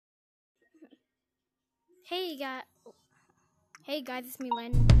Hey guys, it's me,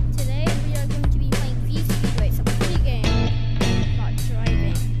 Landon. Today we are going to be playing speedway. It's a free game about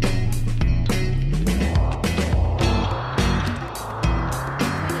driving. Pretty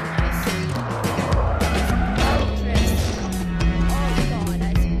nice. Drifts. Oh god, I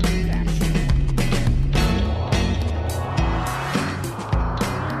see crash.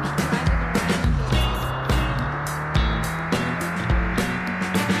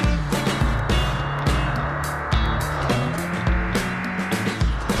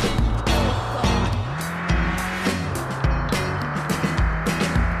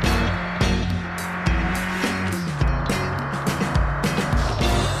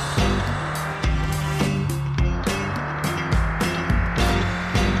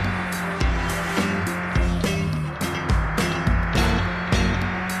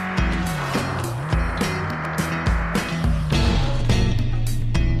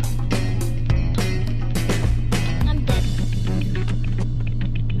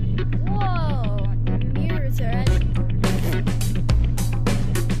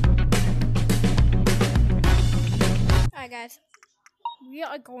 Guys, we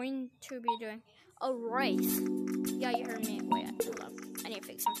are going to be doing a race. Yeah, you heard me. Wait, hold up. I need to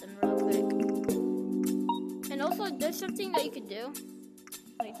fix something real quick. And also, there's something that you could do.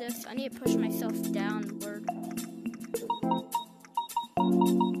 Like this. I need to push myself downward.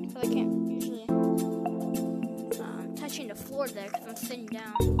 So I can't usually. I'm touching the floor there because I'm sitting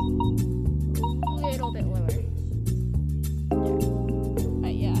down. A little bit lower. There.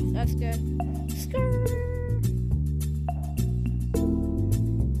 Right, yeah, that's good. Skirt.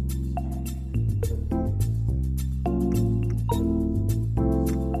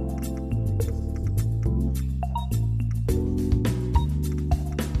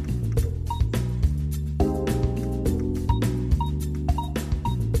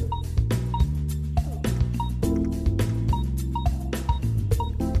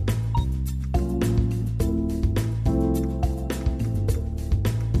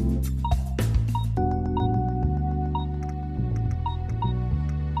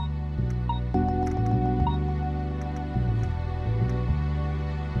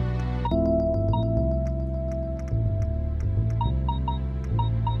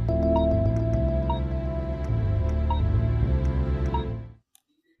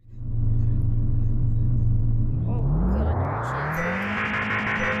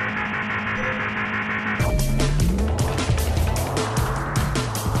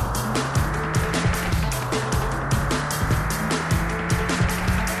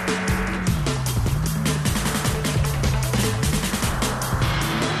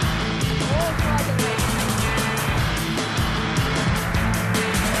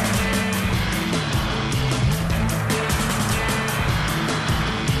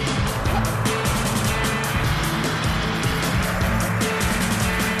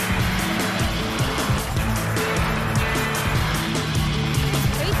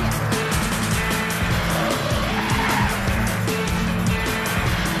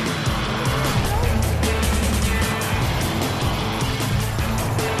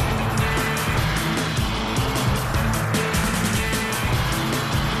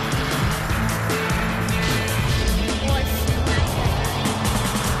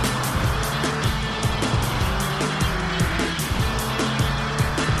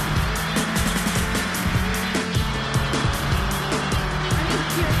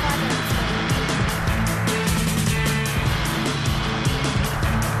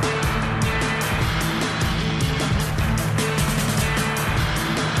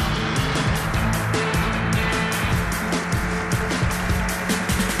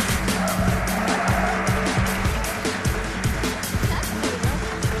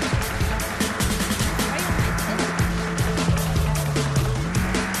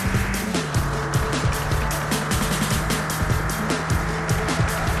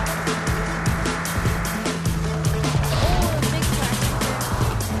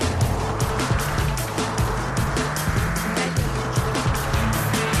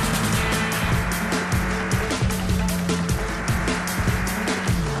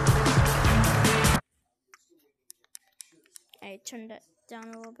 I turned it down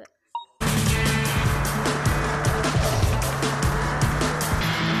a little bit.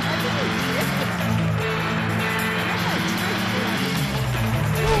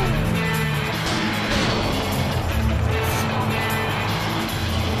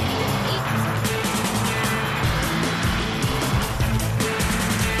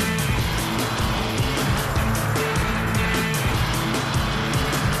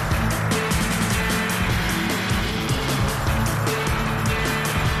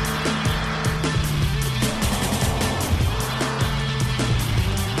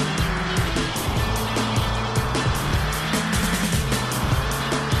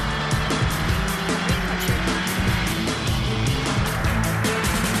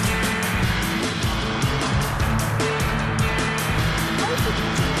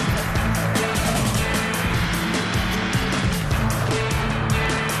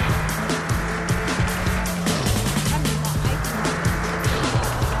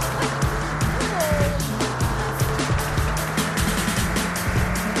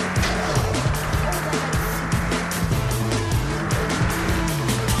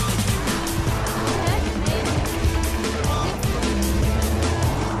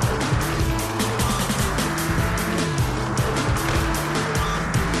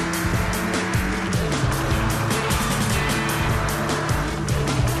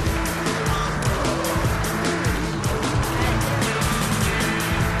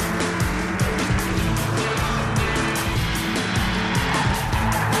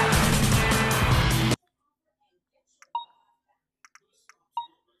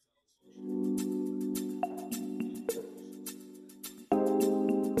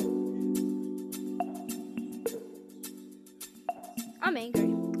 I'm angry.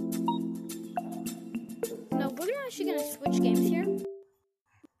 No, we're actually gonna switch games here to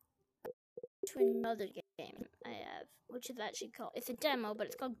another game I have, which is actually called, it's a demo, but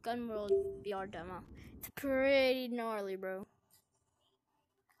it's called Gun World VR Demo. It's pretty gnarly, bro.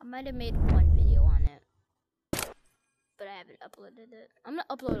 I might have made one video on it, but I haven't uploaded it. I'm gonna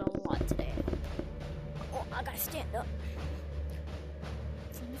upload a lot today. Oh, I gotta stand up.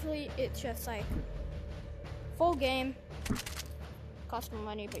 So usually it's just like full game, costs more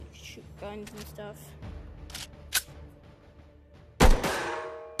money, but you can shoot guns and stuff.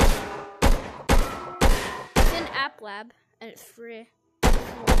 It's in App Lab and it's free.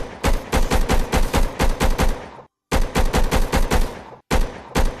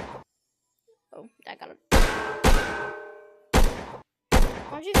 Oh, I got it.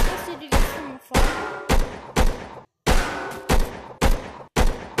 Aren't you supposed to do this from afar?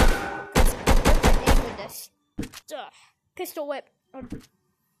 Aim with this. Pistol whip, or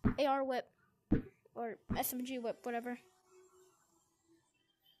AR whip, or SMG whip, whatever.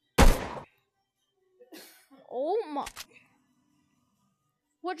 Oh my.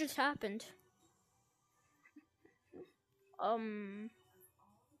 What just happened?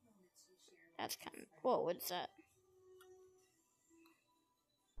 That's kind of, whoa, what's that?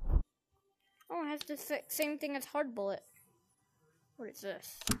 Oh, it has the same thing as hard bullet. What is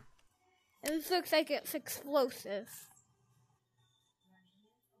this? This looks like it's explosive.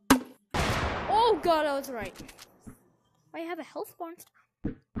 Oh god, I was right. I have a health bar.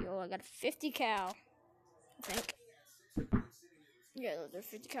 Yo, I got a 50 cal. I think. Yeah, those are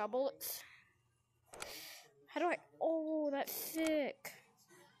 50 cal bullets. How do I? Oh, that's sick.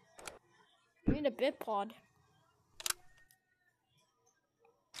 I need a bit pod.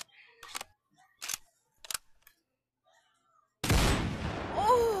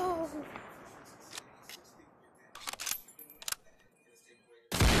 Oh!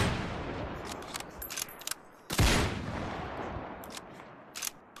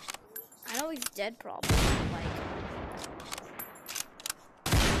 I know he's dead, probably. Like.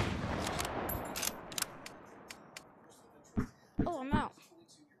 Oh, I'm out.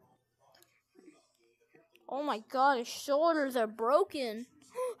 Oh my god, his shoulders are broken.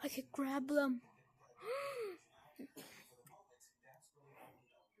 I could grab them.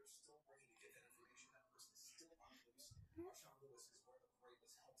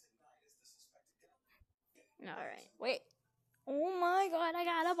 Alright, wait. Oh my god, I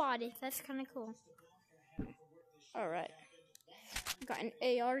got a body. That's kind of cool. Alright. Got an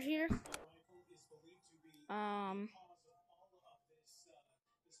AR here.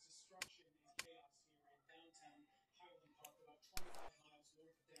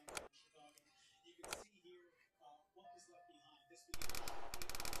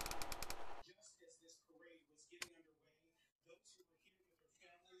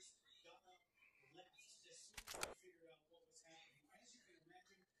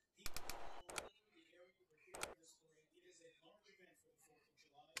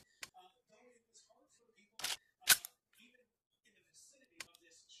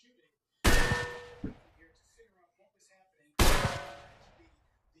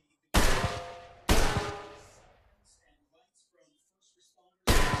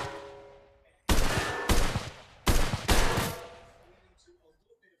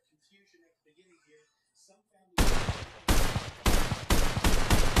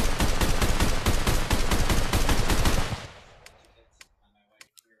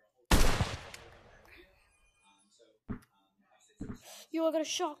 Yo, I got a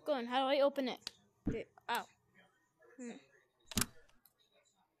shotgun. How do I open it? Okay. Ow.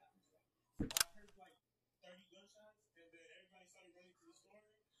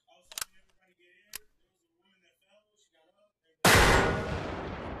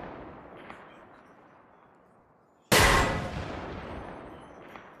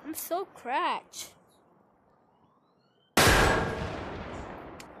 I'm so cracked.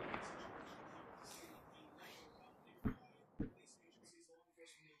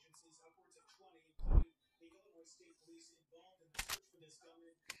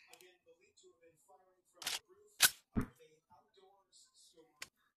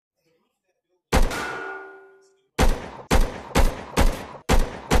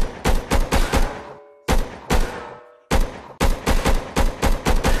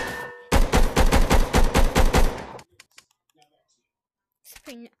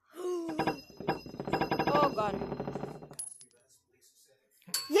 Oh god.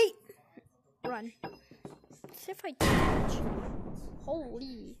 Yeet! Run. Let's see if I catch.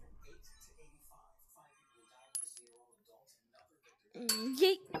 Holy.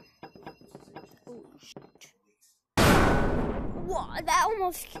 Yeet! Oh shit. What? That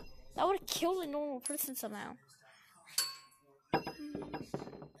would have killed a normal person somehow.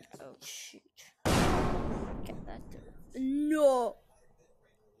 Oh shoot! Get that through. No.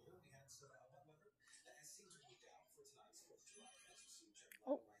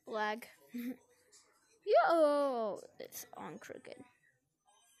 Oh, lag. Yo, it's on crooked.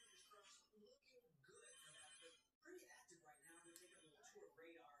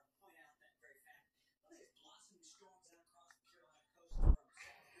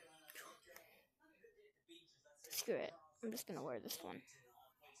 Screw it. I'm just gonna wear this one.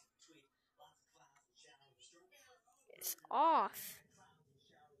 It's off.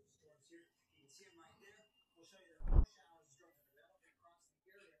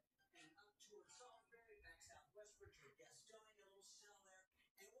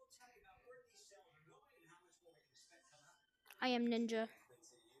 I am ninja.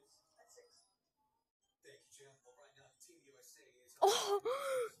 Oh,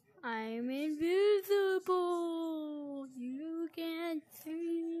 I'm invisible. You can't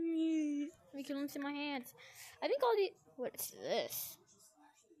see me. You can only see my hands. I think all the. What's this?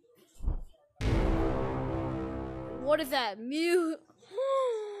 What is that? Mew.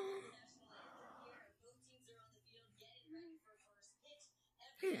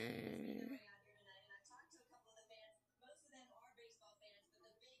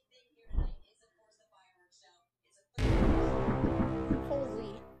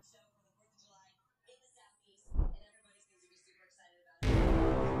 Holy.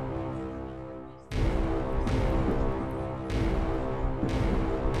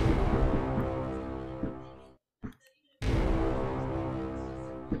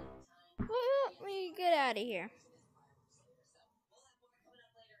 Let me get out of here.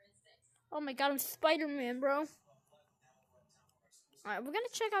 Oh my god, I'm Spider-Man, bro. Alright, we're gonna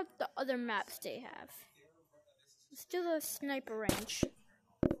check out the other maps they have. Let's do the sniper range.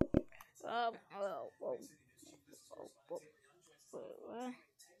 Oh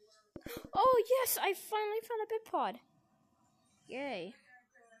yes, I finally found a bit pod. Yay.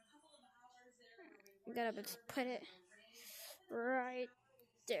 We gotta put it right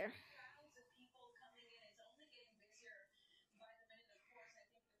there.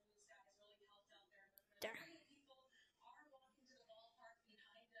 There.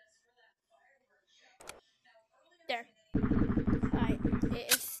 There. Alright,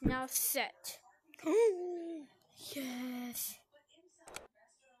 it is now set. Yes.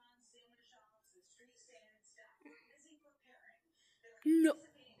 No.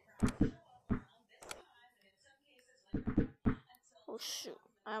 Oh shoot,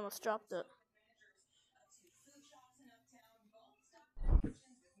 I almost dropped it.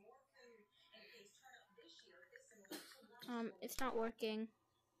 It's not working.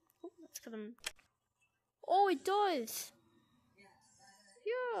 That's because I'm... Oh, it does!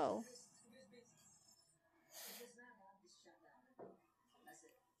 Yo!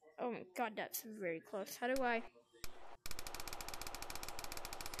 Oh my god, that's very close. How do I...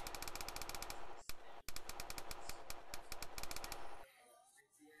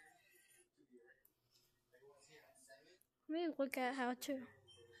 Let me look at how to...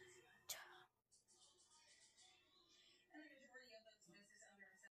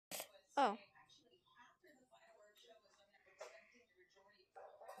 Oh.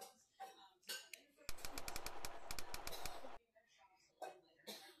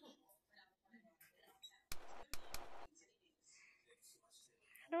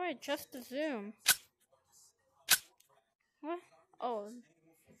 How do I adjust the zoom? What? Oh.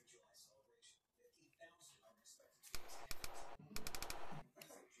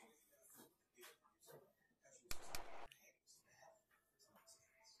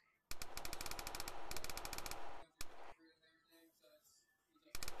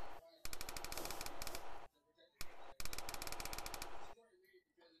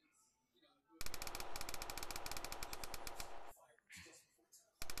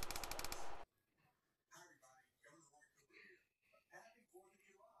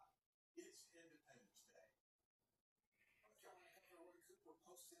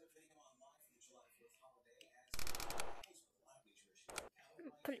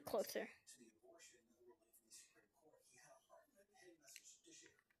 Put it closer.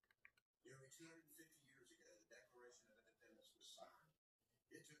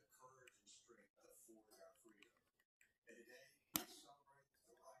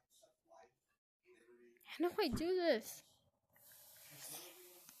 How do I do this?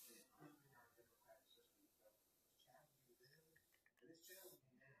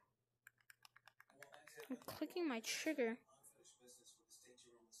 I'm clicking my trigger.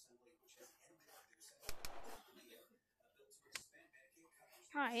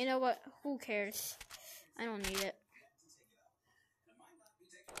 Alright, you know what? Who cares? I don't need it.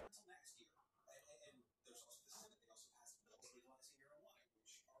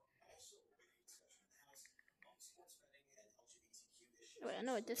 Wait, I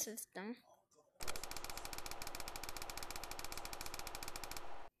know what this is done.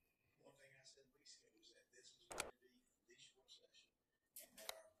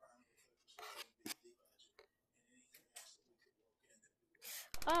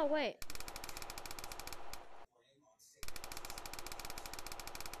 Oh, wait.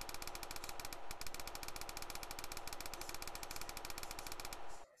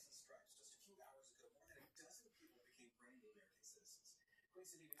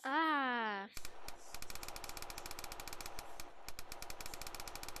 Ah.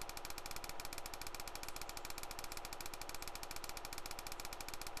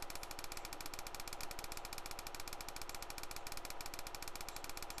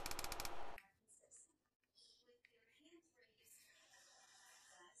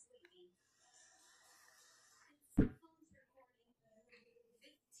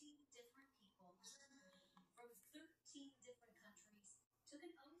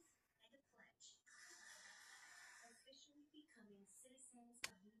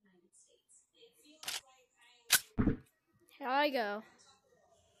 Here I go.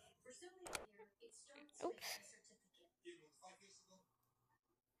 Oops.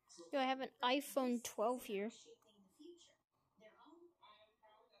 Yo, I have an iPhone 12 here.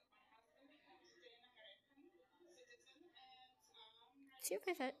 See if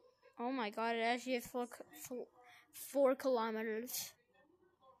I said. Oh my god, it actually has 4 kilometers.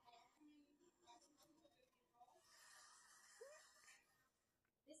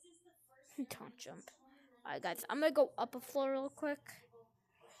 Don't jump. Alright, guys, I'm gonna go up a floor real quick.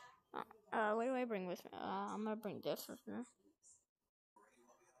 What do I bring with me? I'm gonna bring this with me.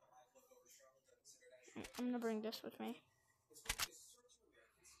 I'm gonna bring this with me.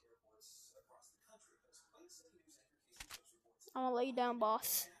 I'm gonna lay down,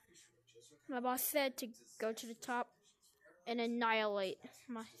 boss. My boss said to go to the top and annihilate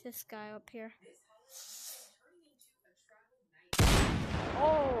this guy up here.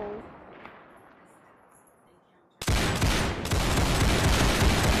 Oh!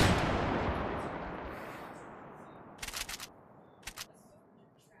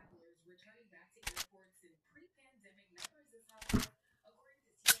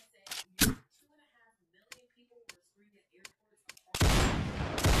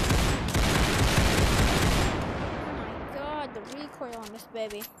 The recoil on this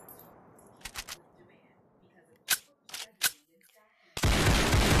baby.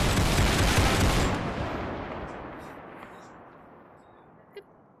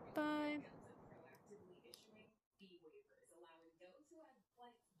 Goodbye.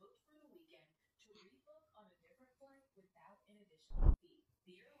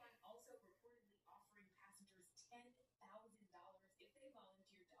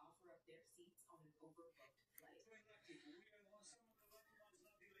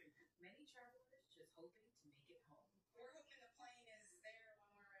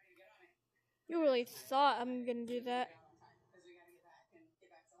 You really thought I'm gonna do that?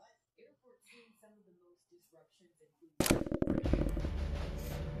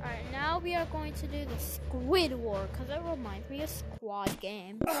 Alright, now we are going to do the Squid War, because it reminds me of Squad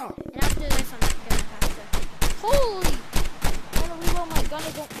Game. And after this, I'm gonna have to... Holy! I'm gonna reload my gun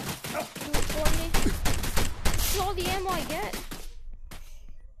and go do it for me. This is all the ammo I get.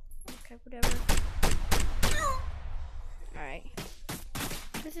 Okay, whatever. Alright.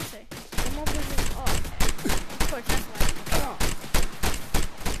 What does it say? Ammo business. Oh, okay. Of course, that's right.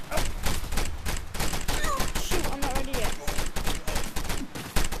 Shoot, I'm not ready yet.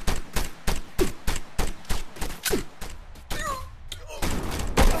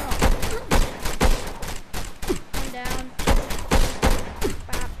 One down.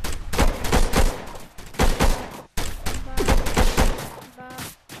 Bop. Bop.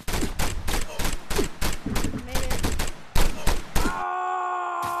 Made it.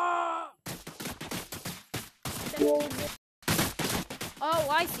 Oh,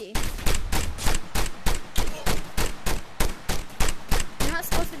 I see. You're not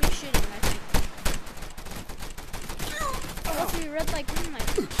supposed to be shooting, I think. It's supposed to be red like green light.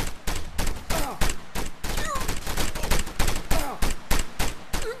 Oh,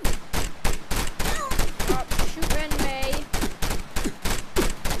 shoot Ren May.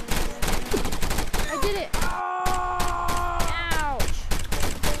 I did it. Ouch.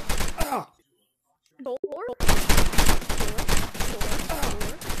 Door.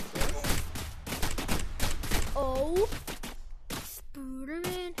 Oh. Spooder.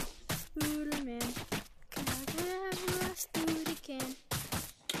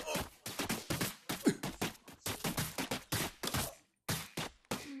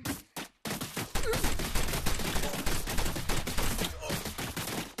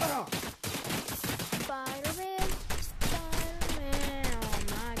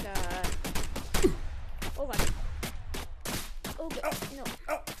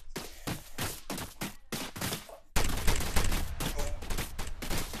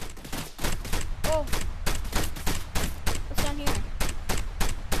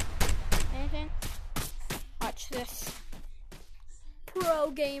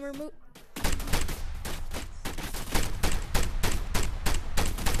 go gamer move.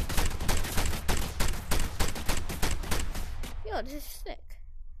 Yo, this is sick.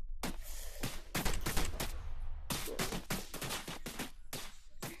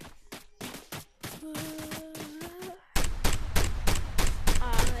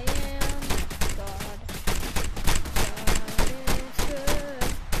 I am God. God is good.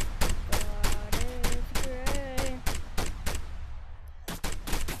 God is great.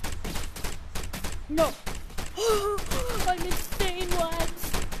 No. I'm insane.